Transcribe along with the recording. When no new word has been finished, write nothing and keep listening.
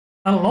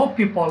Hello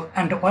people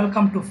and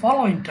welcome to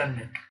Follow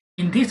Internet.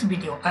 In this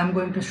video I am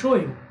going to show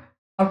you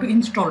how to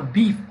install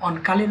Beef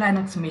on Kali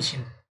Linux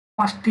machine.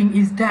 First thing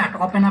is that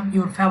open up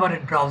your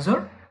favorite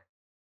browser.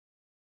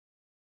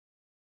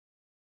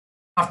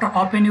 After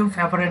open your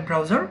favorite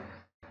browser,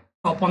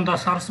 open the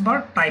search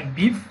bar, type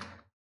Beef,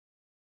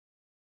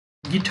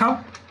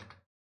 GitHub,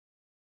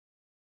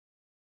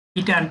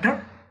 hit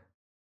enter.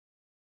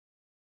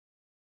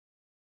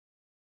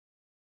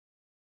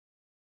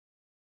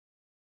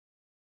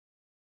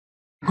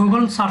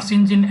 Google search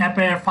engine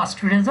appear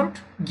first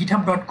result,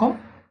 github.com,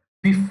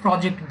 Beef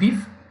project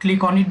Beef,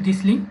 click on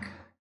this link.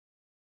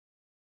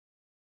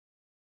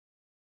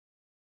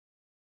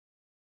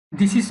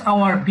 This is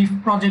our Beef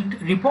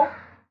project repo.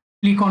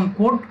 Click on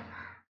code.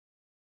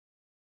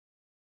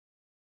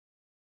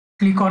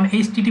 Click on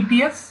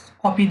HTTPS,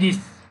 copy this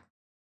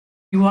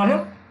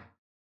URL.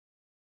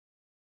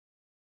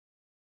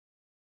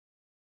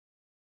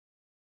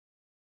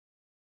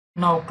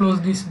 Now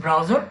close this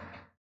browser.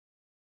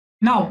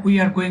 Now we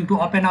are going to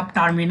open up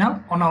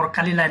terminal on our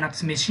Kali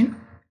Linux machine.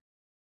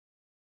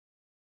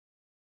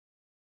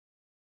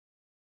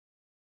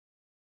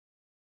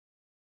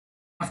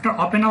 After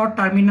open our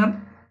terminal,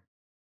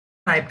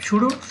 type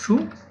sudo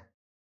shu,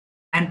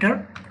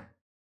 enter.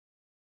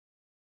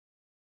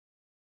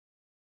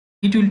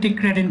 It will take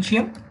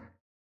credential.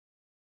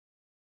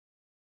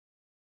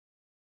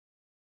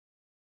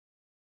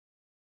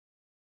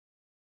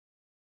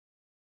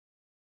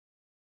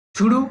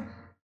 Sudo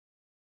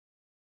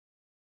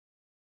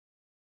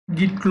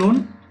git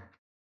clone.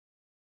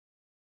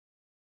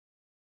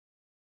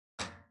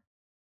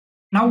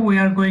 Now we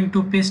are going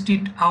to paste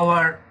it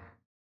our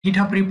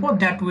GitHub repo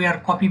that we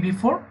are copied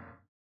before.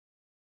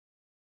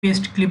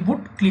 Paste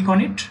clipboard, click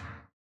on it.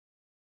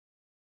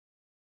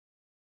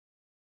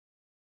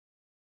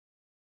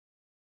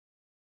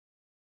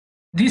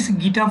 This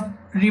GitHub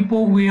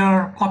repo we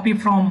are copy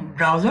from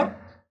browser.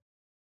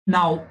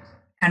 Now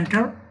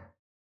enter.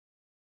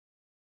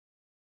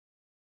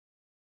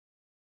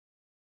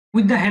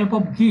 With the help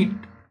of Git,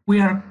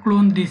 we are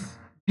clone this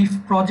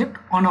Beef project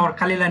on our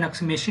Kali Linux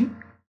machine.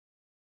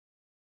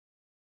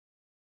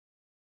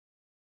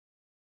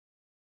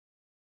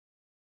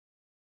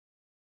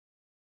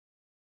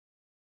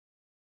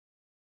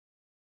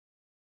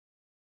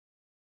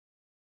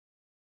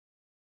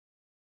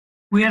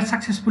 We are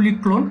successfully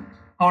cloned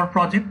our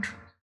project.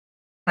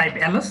 Type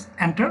ls,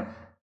 enter.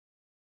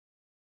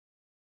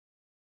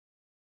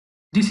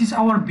 This is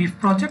our Beef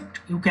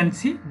project. You can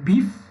see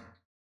Beef,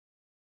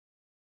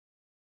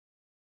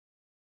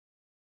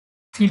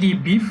 cd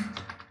Beef.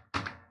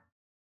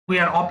 We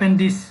are open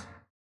this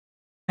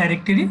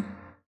directory.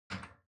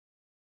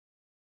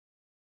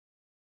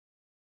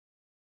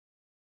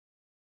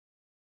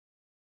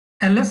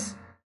 ls,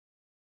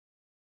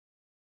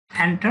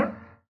 enter.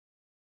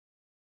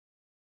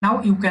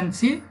 Now you can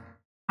see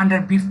under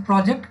Beef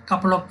project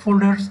couple of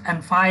folders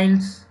and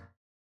files.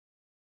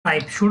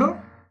 Type sudo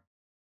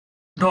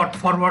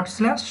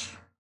 //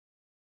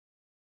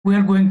 we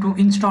are going to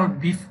install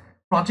Beef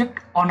project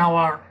on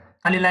our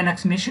Kali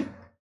Linux machine.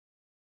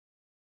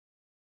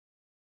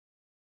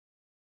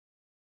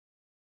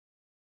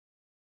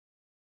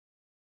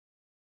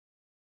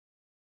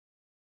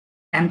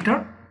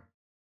 Enter.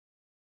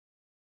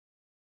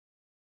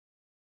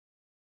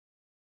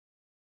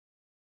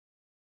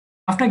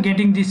 After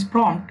getting this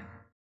prompt,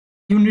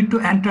 you need to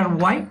enter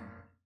Y.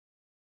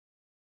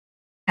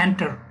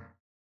 Enter.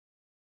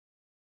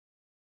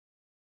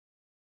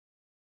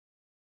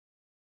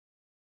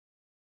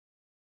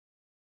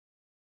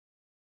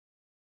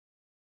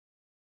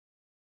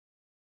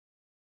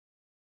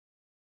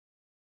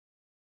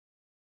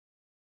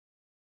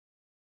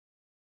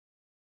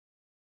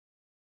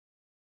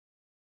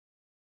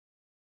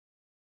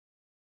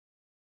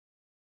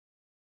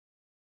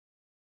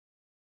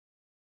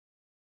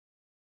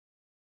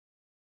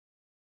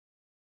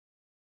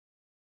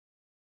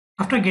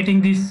 After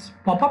getting this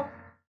pop-up,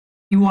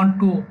 you want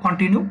to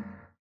continue,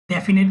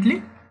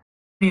 definitely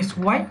press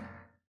Y,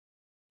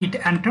 hit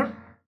enter.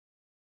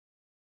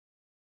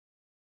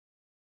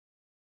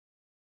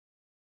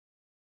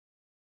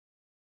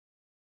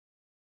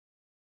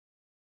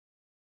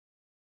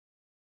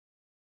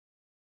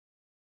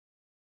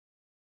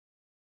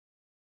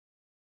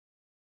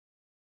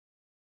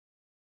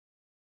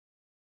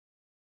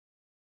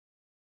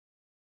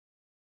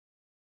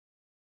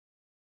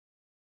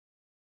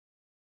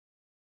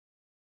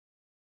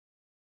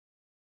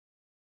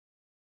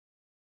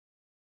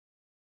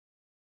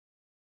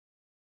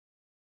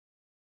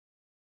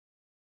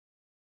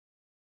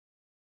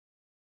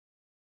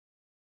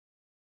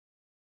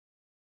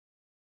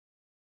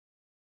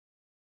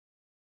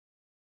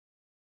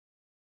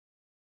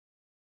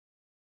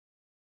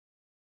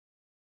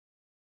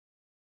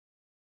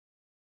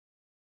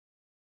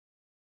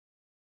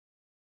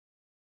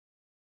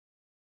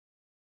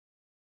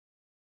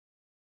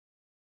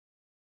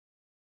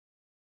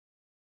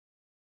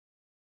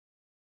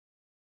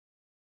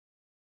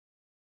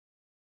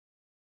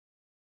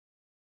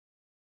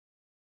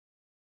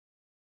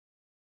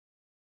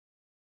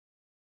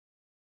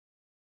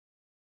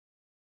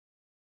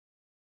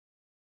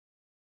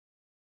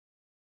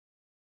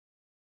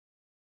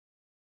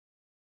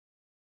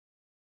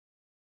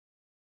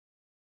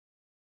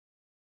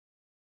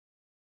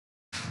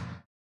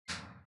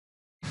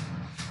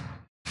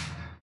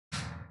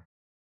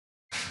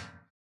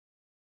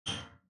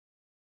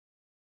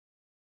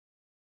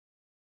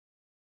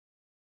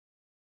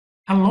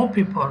 Hello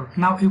people,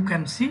 now you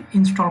can see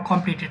install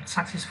completed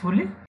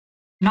successfully.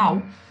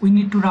 Now we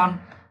need to run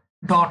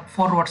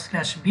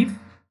 ./beef.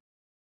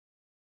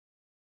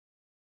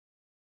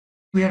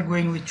 We are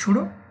going with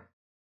sudo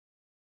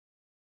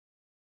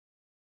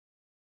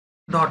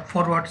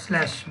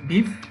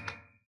 ./beef.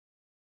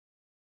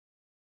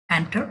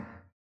 Enter.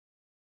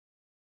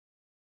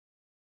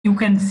 You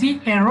can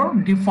see error,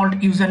 default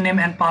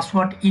username and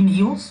password in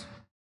use.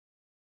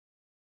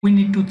 We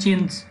need to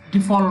change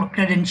default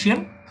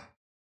credential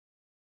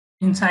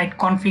inside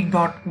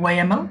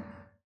config.yml.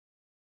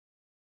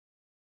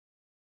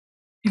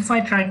 If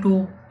I try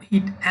to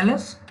hit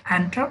ls,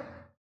 enter,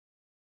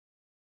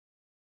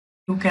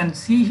 you can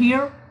see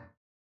here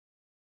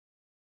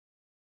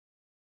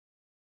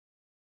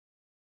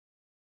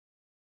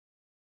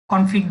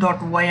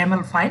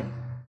config.yml file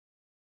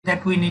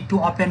that we need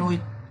to open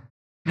with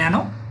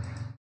nano.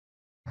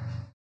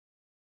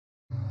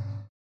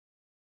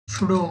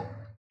 Sudo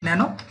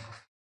nano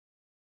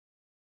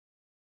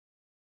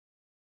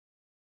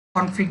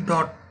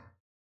config.yml,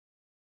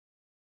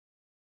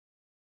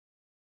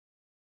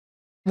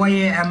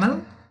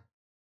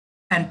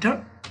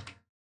 enter.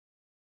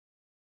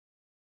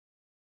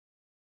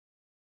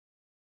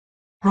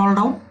 Scroll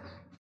down.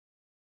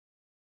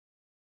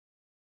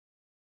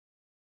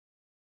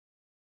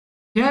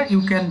 Here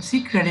you can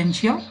see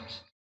credential,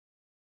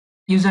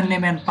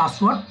 username and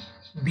password,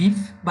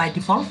 beef by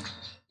default.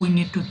 We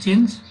need to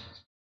change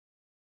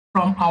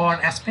from our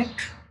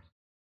aspect.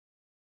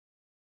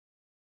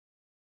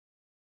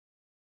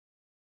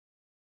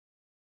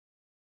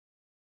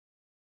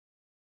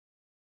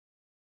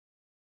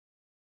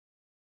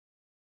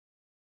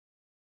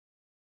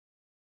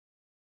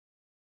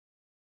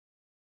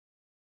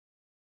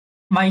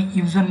 My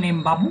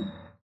username Babu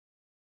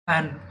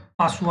and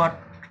password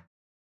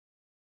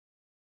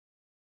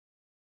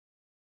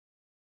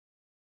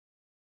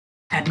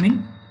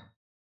admin.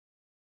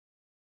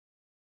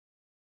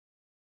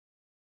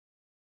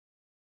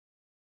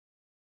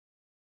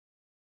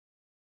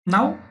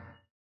 Now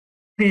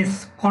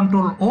press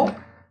Ctrl O,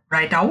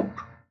 write out,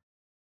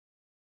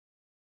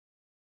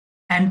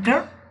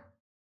 enter.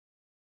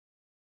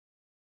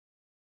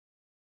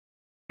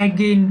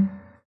 Again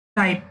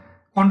type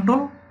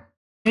Ctrl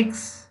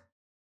X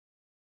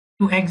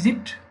to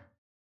exit.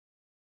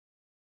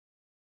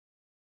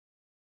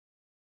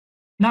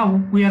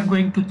 Now we are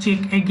going to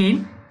check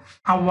again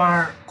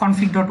our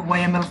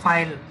config.yml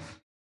file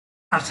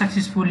are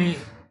successfully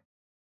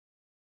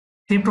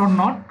saved or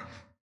not.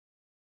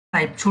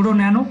 Type sudo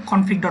nano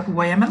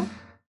config.yml,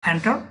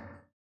 enter.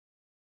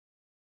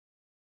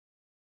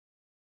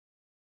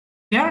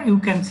 Here you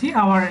can see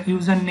our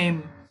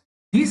username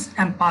this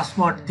and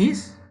password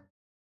this.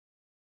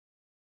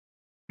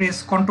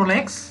 Press Ctrl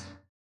X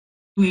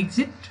to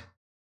exit.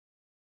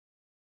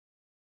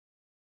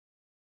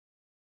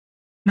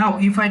 Now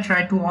if I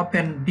try to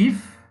open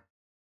beef,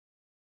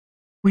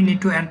 we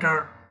need to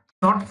enter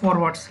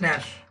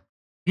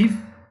 ./beef.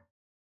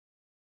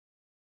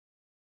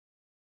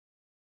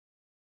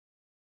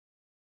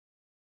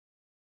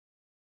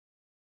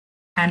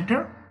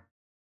 Enter.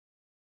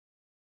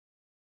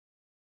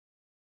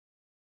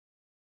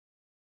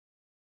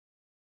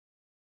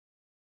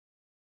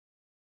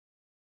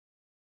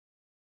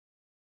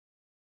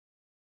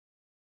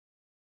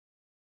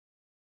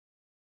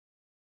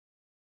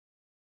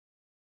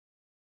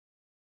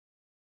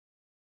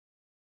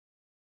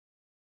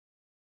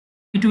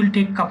 It will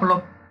take a couple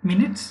of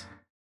minutes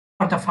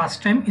for the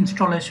first time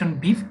installation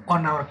beef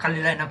on our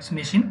Kali Linux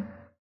machine.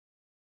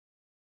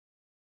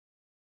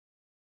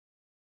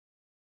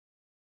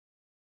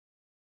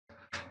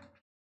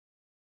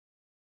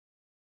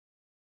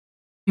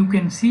 You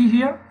can see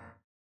here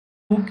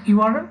book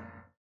URL,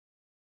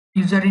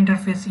 user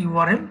interface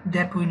URL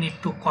that we need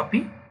to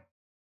copy.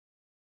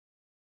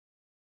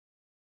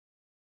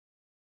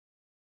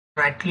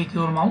 Right click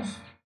your mouse.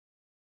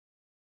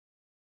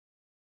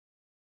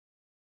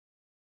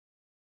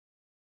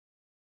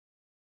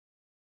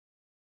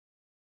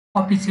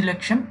 Copy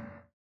selection,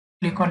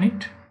 click on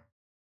it.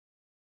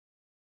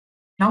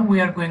 Now we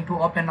are going to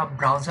open up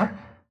browser.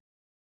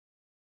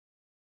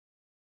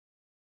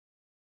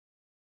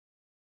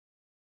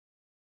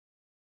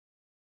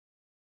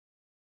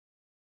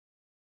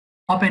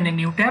 Open a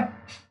new tab.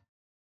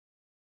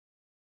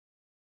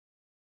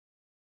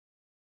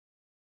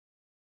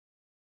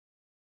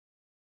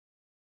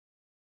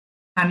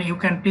 And you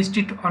can paste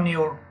it on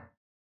your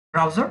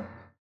browser.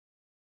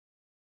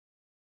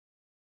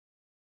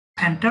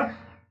 Enter.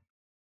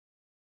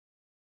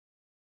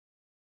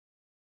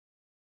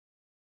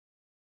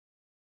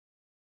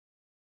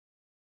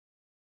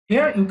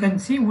 Here you can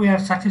see we are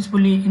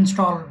successfully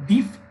installed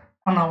beef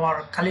on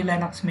our Kali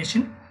Linux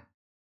machine.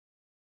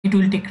 It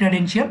will take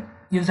credential,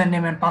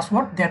 username and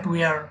password that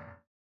we are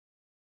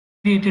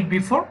created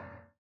before.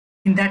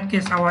 In that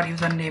case our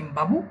username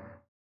Babu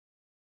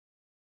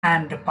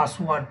and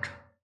password.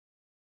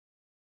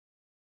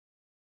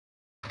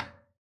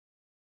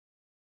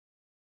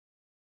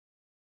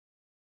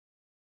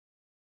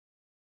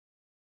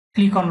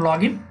 Click on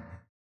login.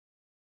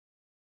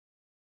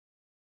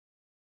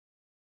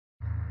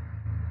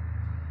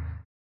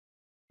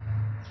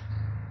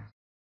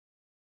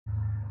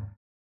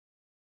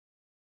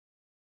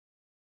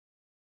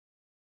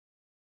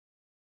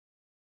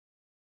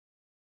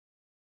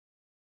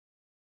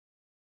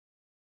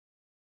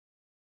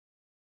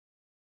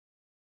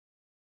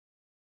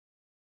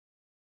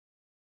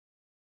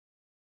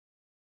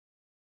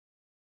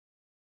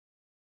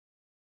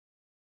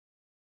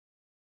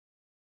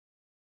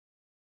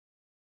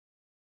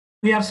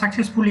 We have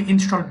successfully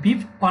installed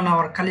beef on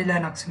our Kali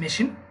Linux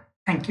machine.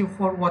 Thank you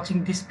for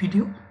watching this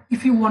video.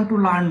 If you want to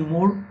learn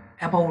more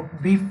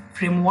about beef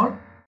framework,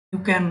 you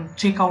can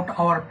check out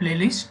our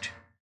playlist.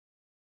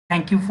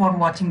 Thank you for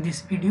watching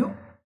this video.